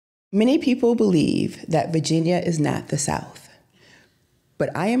Many people believe that Virginia is not the South,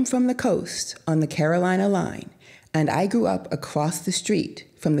 but I am from the coast on the Carolina line, and I grew up across the street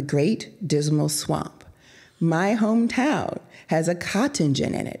from the Great Dismal Swamp. My hometown has a cotton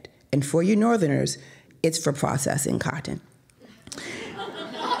gin in it, and for you Northerners, it's for processing cotton.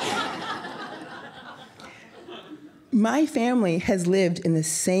 My family has lived in the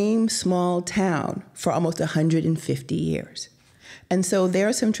same small town for almost 150 years. And so there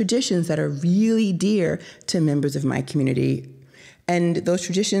are some traditions that are really dear to members of my community. And those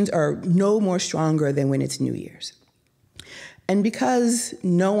traditions are no more stronger than when it's New Year's. And because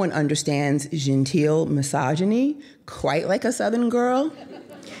no one understands genteel misogyny quite like a Southern girl,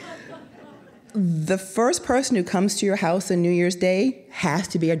 the first person who comes to your house on New Year's Day has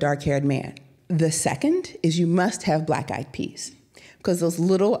to be a dark-haired man. The second is you must have black-eyed peas, because those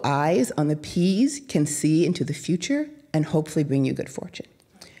little eyes on the peas can see into the future and hopefully bring you good fortune.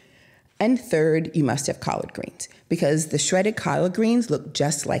 And third, you must have collard greens, because the shredded collard greens look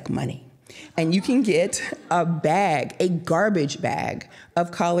just like money. And you can get a bag, a garbage bag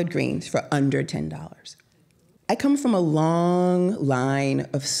of collard greens for under $10. I come from a long line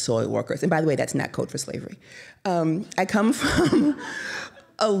of soil workers. And by the way, that's not code for slavery. I come from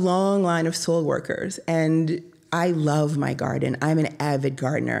a long line of soil workers, and I love my garden. I'm an avid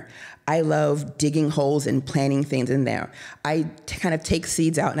gardener. I love digging holes and planting things in there. I kind of take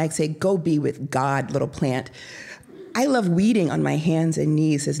seeds out and I say, go be with God, little plant. I love weeding on my hands and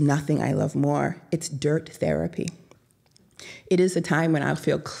knees. There's nothing I love more. It's dirt therapy. It is the time when I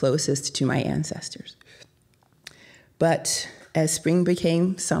feel closest to my ancestors. But as spring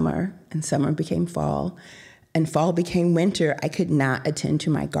became summer and summer became fall and fall became winter, I could not attend to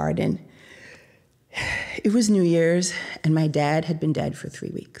my garden. It was New Year's, and my dad had been dead for 3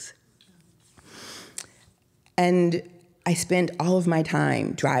 weeks. And I spent all of my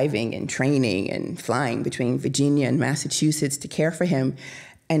time driving and training and flying between Virginia and Massachusetts to care for him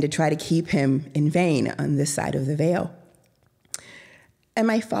and to try to keep him in vein on this side of the veil. And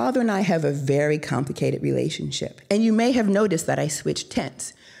my father and I have a very complicated relationship. And you may have noticed that I switched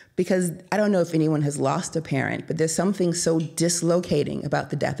tense, because I don't know if anyone has lost a parent, but there's something so dislocating about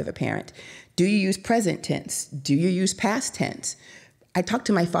the death of a parent. Do you use present tense? Do you use past tense? I talked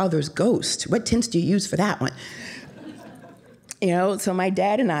to my father's ghost. What tense do you use for that one? So my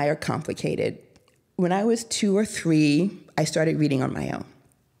dad and I are complicated. When I was 2 or 3, I started reading on my own.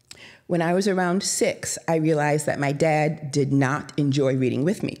 When I was around 6, I realized that my dad did not enjoy reading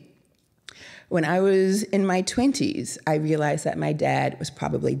with me. When I was in my 20s, I realized that my dad was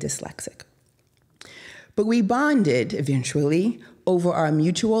probably dyslexic. But we bonded eventually over our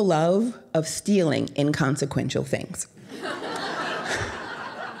mutual love of stealing inconsequential things.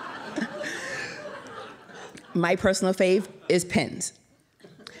 My personal fave is pens.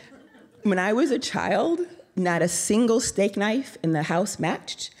 When I was a child, not a single steak knife in the house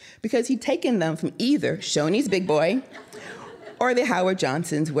matched, because he'd taken them from either Shoney's Big Boy or the Howard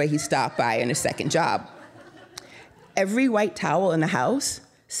Johnson's, where he stopped by on his second job. Every white towel in the house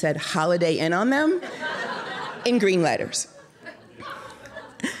said Holiday Inn on them in green letters.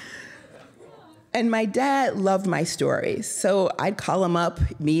 And my dad loved my stories. So I'd call him up,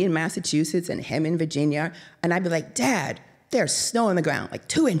 me in Massachusetts and him in Virginia, and I'd be like, Dad, there's snow on the ground, like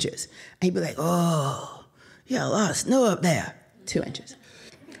 2 inches. And he'd be like, oh, yeah, a lot of snow up there, 2 inches.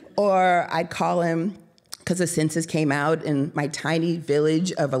 Or I'd call him, because the census came out in my tiny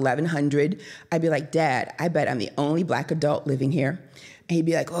village of 1,100, I'd be like, Dad, I bet I'm the only Black adult living here. And he'd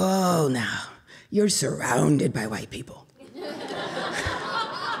be like, oh, no, you're surrounded by white people.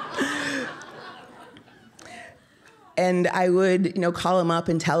 And I would, call him up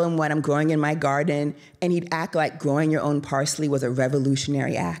and tell him what I'm growing in my garden, and he'd act like growing your own parsley was a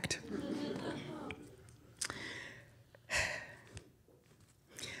revolutionary act.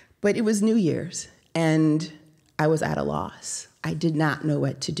 But it was New Year's, and I was at a loss. I did not know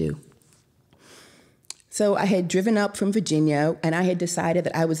what to do. So I had driven up from Virginia, and I had decided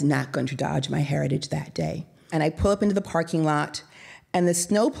that I was not going to dodge my heritage that day. And I pull up into the parking lot, and the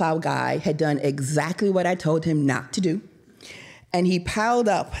snowplow guy had done exactly what I told him not to do. And he piled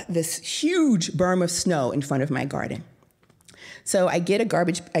up this huge berm of snow in front of my garden. So I get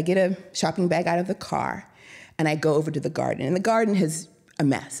a shopping bag out of the car, and I go over to the garden. And the garden is a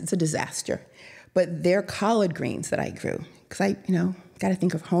mess. It's a disaster. But they're collard greens that I grew, because I, got to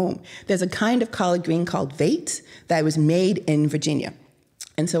think of home. There's a kind of collard green called Vates that was made in Virginia.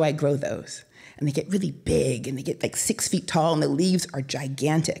 And so I grow those. And they get really big, and they get like 6 feet tall, and the leaves are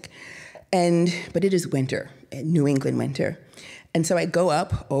gigantic. But it is winter, New England winter. And so I go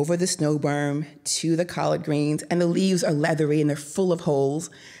up over the snow berm to the collard greens, and the leaves are leathery, and they're full of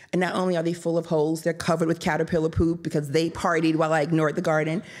holes. And not only are they full of holes, they're covered with caterpillar poop because they partied while I ignored the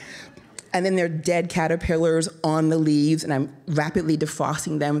garden. And then there are dead caterpillars on the leaves, and I'm rapidly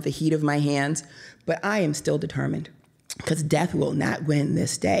defrosting them with the heat of my hands. But I am still determined, because death will not win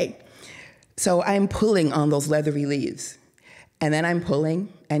this day. So I'm pulling on those leathery leaves. And then I'm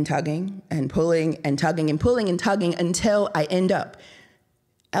pulling and tugging and pulling and tugging and pulling and tugging until I end up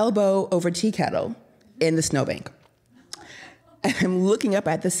elbow over tea kettle in the snowbank. And I'm looking up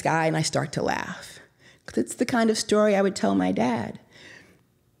at the sky and I start to laugh, because it's the kind of story I would tell my dad.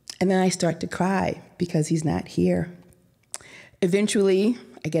 And then I start to cry because he's not here. Eventually,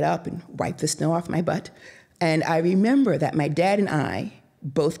 I get up and wipe the snow off my butt. And I remember that my dad and I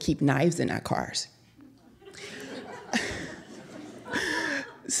both keep knives in our cars.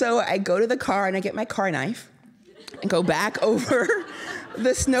 So I go to the car and I get my car knife and go back over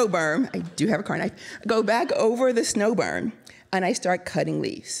the snow berm. I do have a car knife. I go back over the snow berm and I start cutting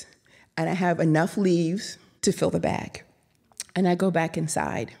leaves. And I have enough leaves to fill the bag. And I go back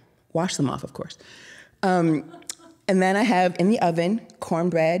inside, wash them off, of course. And then I have in the oven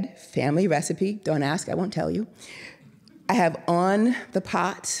cornbread, family recipe. Don't ask, I won't tell you. I have on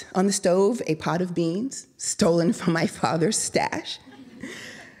the stove, a pot of beans stolen from my father's stash.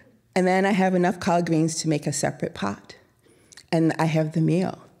 And then I have enough collard greens to make a separate pot. And I have the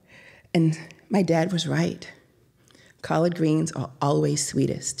meal. And my dad was right. Collard greens are always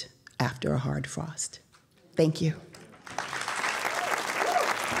sweetest after a hard frost. Thank you.